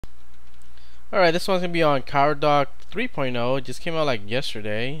Alright, this one's gonna be on Cairo-Dock 3.0. It just came out like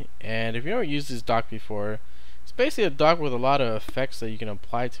yesterday, and if you never used this dock before, it's basically a dock with a lot of effects that you can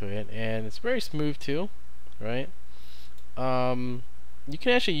apply to it, and it's very smooth too, right? You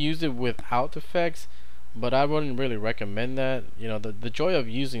can actually use it without effects, but I wouldn't really recommend that. You know, the joy of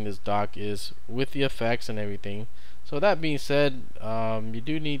using this dock is with the effects and everything. So that being said, you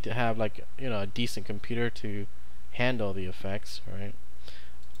do need to have like a decent computer to handle the effects, right?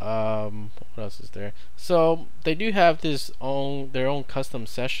 What else is there? So they do have their own custom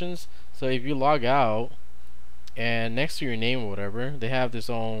sessions. So if you log out and next to your name or whatever, they have this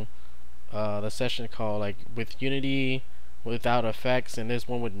own the session called like with Unity without effects, and there's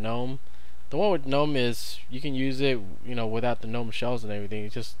one with Gnome. The one with Gnome is you can use it without the Gnome shells and everything.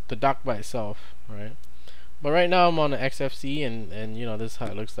 It's just the dock by itself, right? But right now I'm on the XFCE, and this is how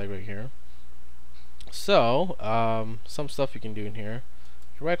it looks like right here. So some stuff you can do in here.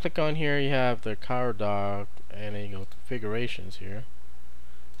 Right click on here, you have the Cairo-Dock, and then you go configurations here,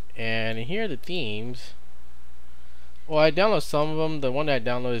 and here are the themes. Well, I download some of them. The one that I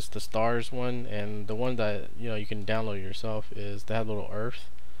download is the stars one, and the one that you can download yourself is that little earth.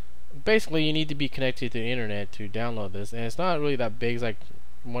 Basically you need to be connected to the internet to download this, and it's not really that big. It's like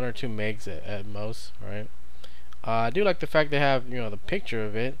 1 or 2 megs at most, right? I do like the fact they have the picture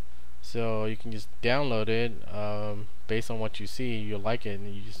of it, so you can just download it based on what you see. You'll like it,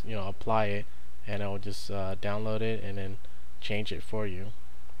 and you just apply it, and it'll just download it and then change it for you.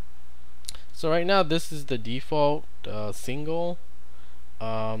 So right now this is the default single.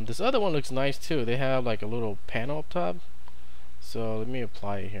 This other one looks nice too. They have like a little panel up top, so let me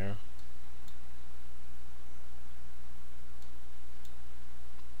apply it here.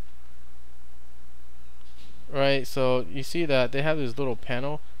 Right, so you see that they have this little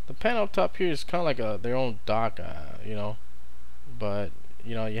panel. The panel up top here is kind of like their own dock, but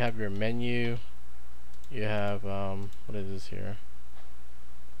you have your menu, you have what is this here?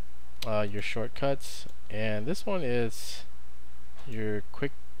 Your shortcuts, and this one is your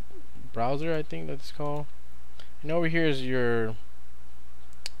quick browser, I think that's called. And over here is your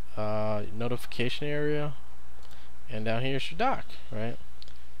notification area, and down here is your dock, right?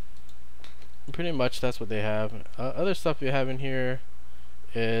 Pretty much that's what they have. Other stuff you have in here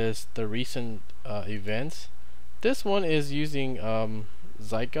is the recent events. This one is using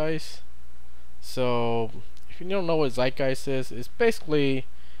Zeitgeist. So if you don't know what Zeitgeist is, it's basically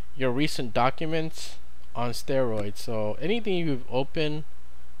your recent documents on steroids. So anything you've opened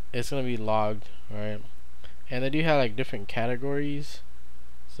is going to be logged, right? And they do have like different categories,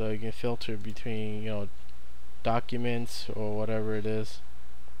 so you can filter between documents or whatever it is.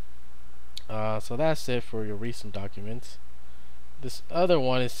 So that's it for your recent documents. This other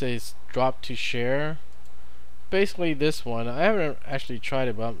one, it says drop to share. Basically this one, I haven't actually tried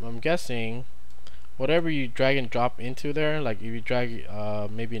it, but I'm guessing whatever you drag and drop into there, like if you drag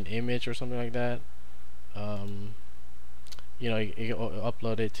maybe an image or something like that, you can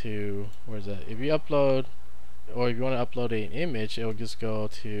upload it to, where is that? If you upload, or if you want to upload an image, it will just go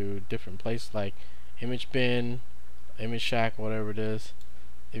to different places like image bin, image shack, whatever it is.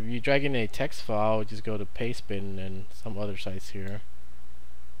 If you drag in a text file, just go to paste bin and some other sites here.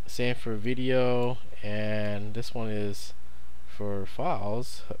 Same for video, and this one is for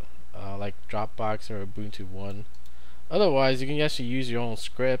files like Dropbox or Ubuntu 1. Otherwise, you can actually use your own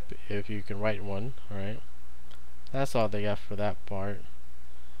script if you can write one. Alright, that's all they got for that part.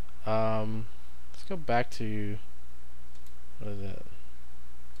 Let's go back to, what is that?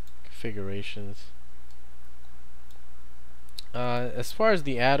 Configurations. As far as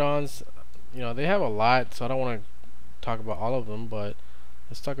the add-ons, they have a lot, so I don't want to talk about all of them, but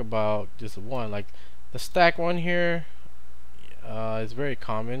let's talk about just one. Like the stack one here is very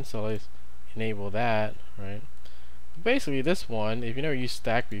common, so let's enable that, right? Basically this one, if you never used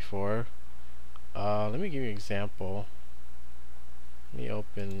stack before, let me give you an example. Let me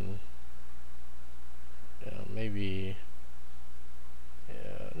open maybe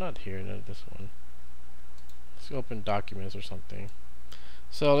not here, not this one. Let's open documents or something.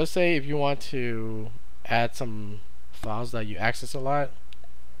 So let's say if you want to add some files that you access a lot,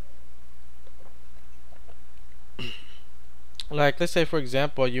 like let's say for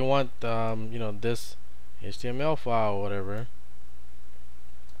example you want this HTML file or whatever,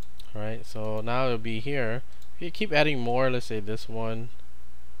 right? So now it'll be here. If you keep adding more, let's say this one,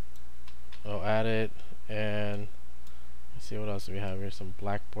 I'll add it, and let's see what else do we have here. Some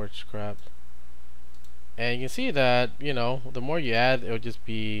Blackboard crap. And you can see that the more you add, it'll just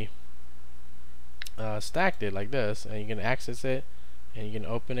be stacked it like this, and you can access it and you can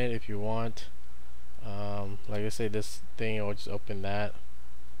open it if you want. Like I say, this thing, it will just open that,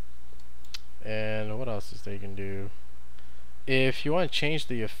 else is they can do? If you want to change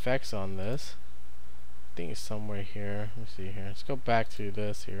the effects on this, I think it's somewhere here. Let me see here. Let's go back to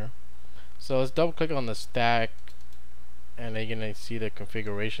this here. So let's double click on the stack, and then you're gonna see the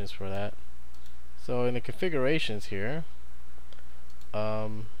configurations for that. So in the configurations here,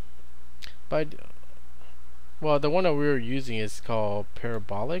 well, the one that we were using is called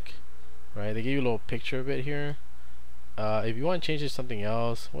parabolic, right? They give you a little picture of it here. If you want to change it to something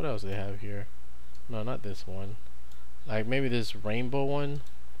else, what else do they have here? No, not this one. Like maybe this rainbow one.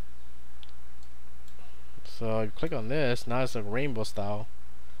 So you click on this, now it's a rainbow style.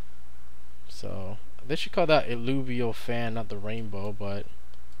 So they should call that alluvial fan, not the rainbow, but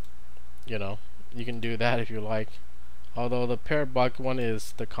you know, you can do that if you like. Although the parabolic one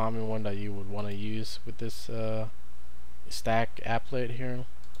is the common one that you would want to use with this stack applet here.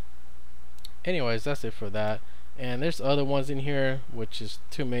 Anyways, that's it for that. And there's other ones in here which is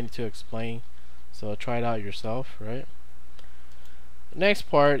too many to explain, so try it out yourself, right? Next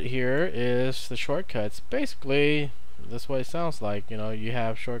part here is the shortcuts. Basically that's what it sounds like. You know, you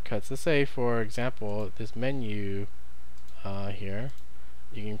have shortcuts. Let's say for example this menu here,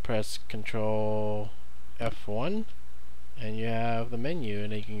 you can press Control F1 and you have the menu,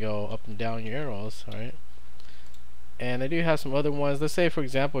 and then you can go up and down your arrows, right? And they do have some other ones. Let's say for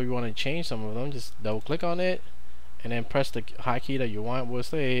example you want to change some of them, just double click on it and then press the hotkey that you want. We'll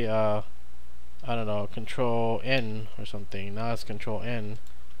say I don't know, Control N or something. Now it's Control N.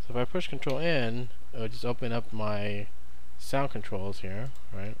 So if I push Control N, it'll just open up my sound controls here,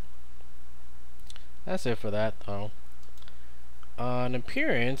 right? That's it for that though. An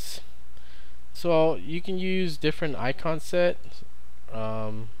appearance, so you can use different icon sets,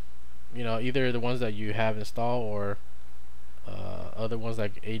 you know, either the ones that you have installed or other ones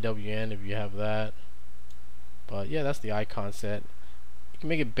like AWN if you have that. But yeah, that's the icon set. You can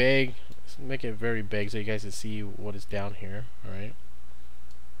make it big, make it very big so you guys can see what is down here. Alright,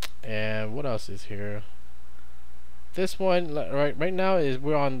 and what else is here? This one right now is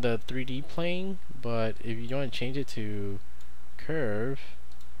we're on the 3D plane, but if you want to change it to curve,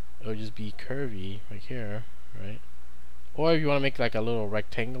 it'll just be curvy right here, right? Or if you want to make like a little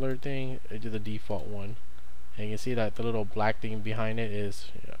rectangular thing, do the default one, and you can see that the little black thing behind it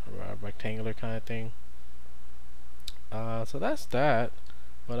is a rectangular kind of thing. So that's that,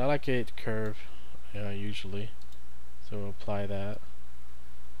 but I like it curve usually, so we'll apply that.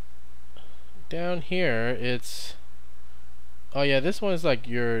 Down here it's, oh yeah, this one is like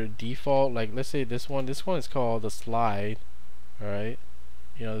your default. Like let's say this one is called the slide. Alright,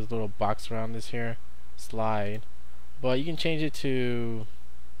 you know, there's a little box around this here, slide, but you can change it to,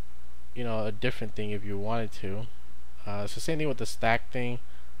 you know, a different thing if you wanted to. So same thing with the stack thing,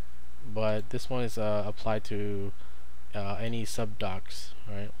 but this one is applied to any subdocks,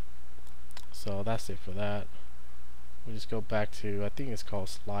 right? So that's it for that. We'll just go back to, I think it's called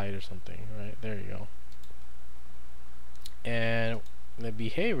slide or something, right? There you go. And the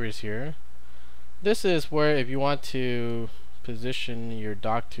behaviors here, this is where if you want to position your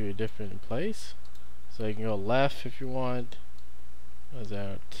dock to a different place, so you can go left if you want, what is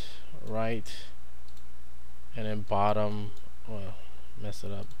that, right, and then bottom, well, mess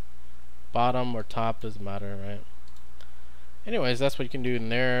it up, bottom or top, doesn't matter, right? Anyways, that's what you can do in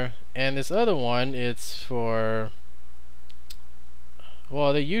there. And this other one, it's for,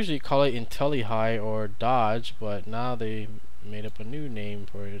 well, they usually call it IntelliHigh or Dodge, but now they made up a new name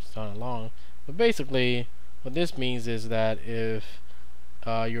for it. It's not long, but basically what this means is that if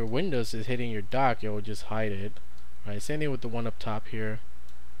your Windows is hitting your dock, it will just hide it, right? Same thing with the one up top here,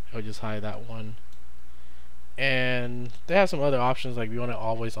 it will just hide that one. And they have some other options, like if you want it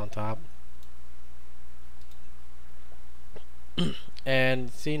always on top. And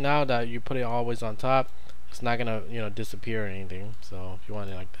see, now that you put it always on top, it's not gonna, you know, disappear or anything. So if you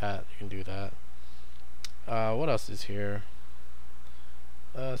want it like that, you can do that. What else is here?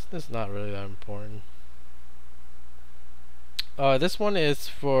 This is not really that important. This one is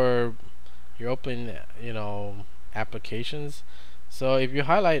for your open, you know, applications. So if you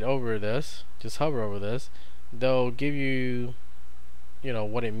highlight over this, just hover over this, they'll give you, you know,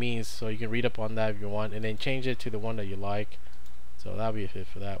 what it means, so you can read up on that if you want, and then change it to the one that you like. So that'll be a fit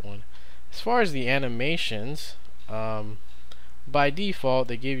for that one. As far as the animations, by default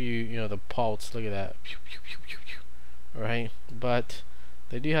they give you, you know, the pulse. Look at that, right? But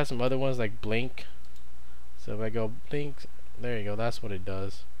they do have some other ones like blink. So if I go blink, there you go, that's what it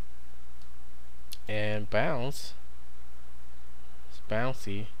does. And bounce, it's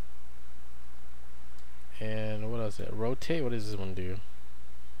bouncy. And what else is it? Rotate, what does this one do?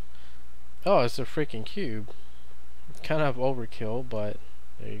 Oh, it's a freaking cube. It's kind of overkill, but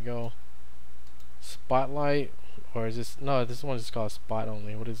there you go. spotlight, or is this, no, this one is called spot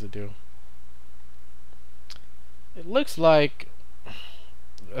only. What does it do? It looks like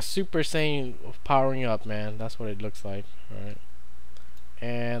a Super Saiyan powering up, man. That's what it looks like. Alright.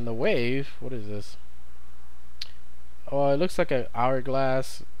 And the wave, what is this? Oh, it looks like an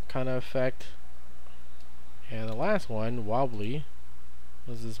hourglass kind of effect. And the last one, wobbly.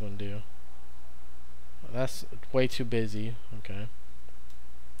 What does this one do? That's way too busy. Okay.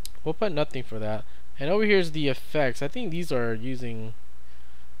 We'll put nothing for that. And over here is the effects. I think these are using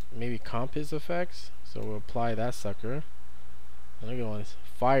maybe compiz effects. So we'll apply that sucker. Another one is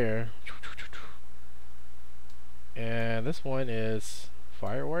fire. And this one is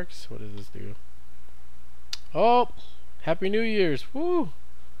fireworks. What does this do? Oh! Happy New Year's! Woo!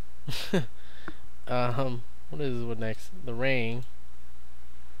 What is this one next? The rain.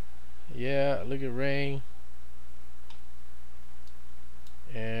 Yeah, look at rain.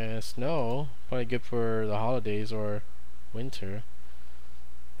 And snow. Probably good for the holidays or winter.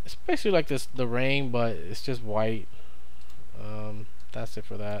 It's basically like this, the rain, but it's just white. That's it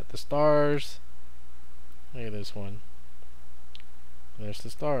for that. The stars. Look at this one. There's the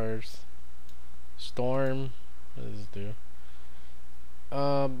stars. Storm. What does this do?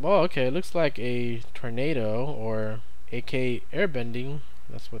 Oh, okay. It looks like a tornado, or AK airbending.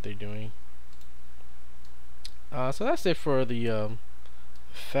 That's what they're doing. So that's it for the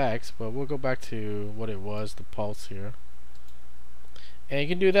effects, but we'll go back to what it was, the pulse here. And you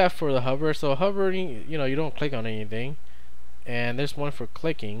can do that for the hover. So hovering, you know, you don't click on anything. And there's one for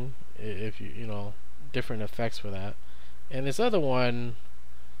clicking, if you know, different effects for that. And this other one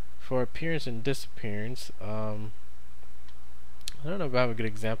for appearance and disappearance. I don't know if I have a good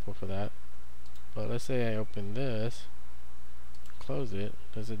example for that, but let's say I open this, close it.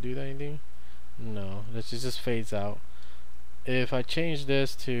 Does it do anything? No, it just fades out. If I change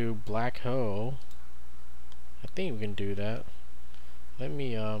this to black hole, I think we can do that. Let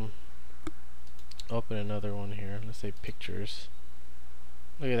me open another one here. Let's say pictures.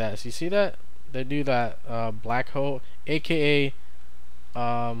 Look at that. So you see that? They do that black hole, aka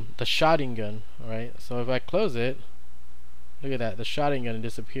the shotting gun. Alright, so if I close it, look at that, the shotting gun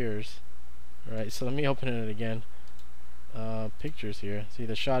disappears. Alright, so let me open it again. Pictures here. See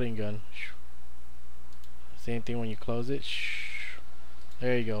the shotting gun. Same thing when you close it.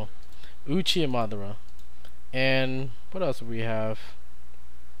 There you go. Uchi Madara. And what else do we have?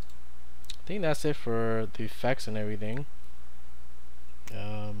 I think that's it for the effects and everything.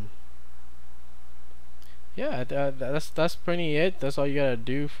 Yeah, that's pretty it. That's all you gotta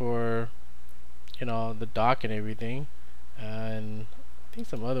do for, you know, the dock and everything. And I think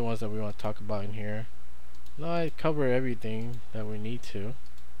some other ones that we want to talk about in here. No, I cover everything that we need to.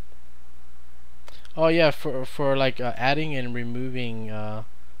 Oh yeah, for like adding and removing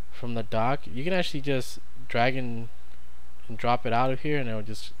from the dock, you can actually just drag and drop it out of here, and it'll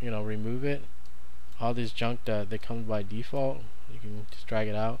just, you know, remove it. All this junk that comes by default, you can just drag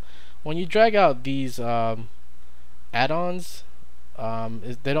it out. When you drag out these add-ons,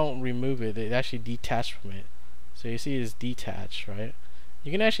 they don't remove it; they actually detach from it. So you see it's detached, right?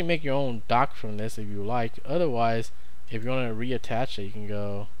 You can actually make your own dock from this if you like. Otherwise, if you want to reattach it, you can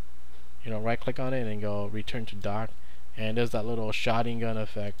go, you know, right click on it and go return to dock, and there's that little shotting gun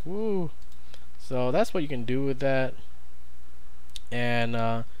effect. Woo! So that's what you can do with that. And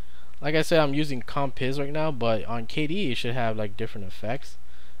like I said, I'm using compiz right now, but on KDE it should have like different effects.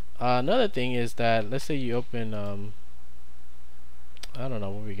 Another thing is that, let's say you open I don't know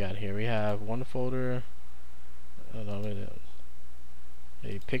what we got here. We have one folder, I don't know,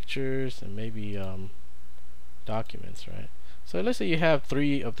 maybe pictures and maybe documents, right? So let's say you have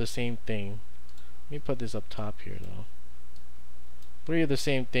 3 of the same thing. Let me put this up top here though. 3 of the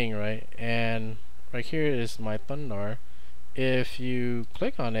same thing, right? And right here is my Thundar. If you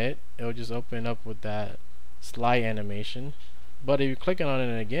click on it, it'll just open up with that slide animation. But if you click on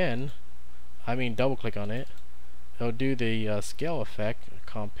it again, I mean double click on it, it'll do the scale effect,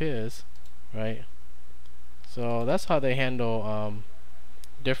 compiz, right? So that's how they handle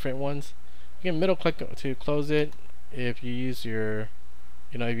different ones. You can middle click to close it. If you use your,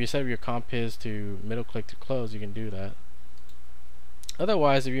 you know, if you set up your compiz to middle click to close, you can do that.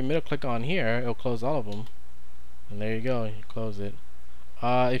 Otherwise, if you middle click on here, it'll close all of them. And there you go, you close it.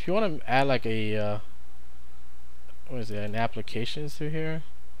 If you want to add like a what is it, an applications to here,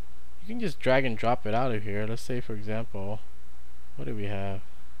 you can just drag and drop it out of here. Let's say, for example, what do we have?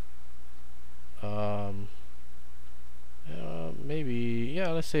 Maybe,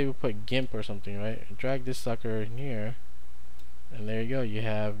 yeah, let's say we put GIMP or something, right? Drag this sucker in here, and there you go, you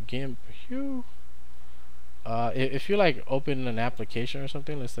have GIMP. If you like open an application or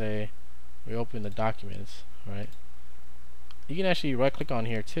something, let's say we open the documents, right? You can actually right click on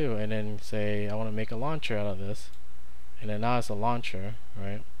here too and then say I want to make a launcher out of this, and then now it's a launcher,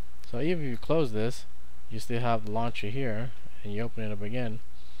 right? So even if you close this, you still have the launcher here, and you open it up again.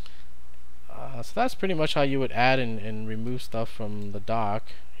 So that's pretty much how you would add and remove stuff from the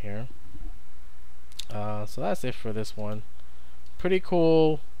dock here. So that's it for this one. Pretty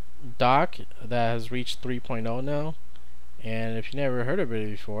cool dock that has reached 3.0 now, and if you never heard of it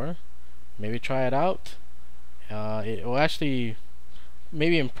before, maybe try it out. It will actually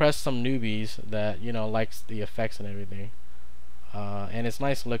maybe impress some newbies that, you know, likes the effects and everything, and it's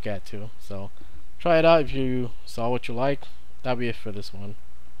nice to look at too. So try it out if you saw what you like. That'll be it for this one.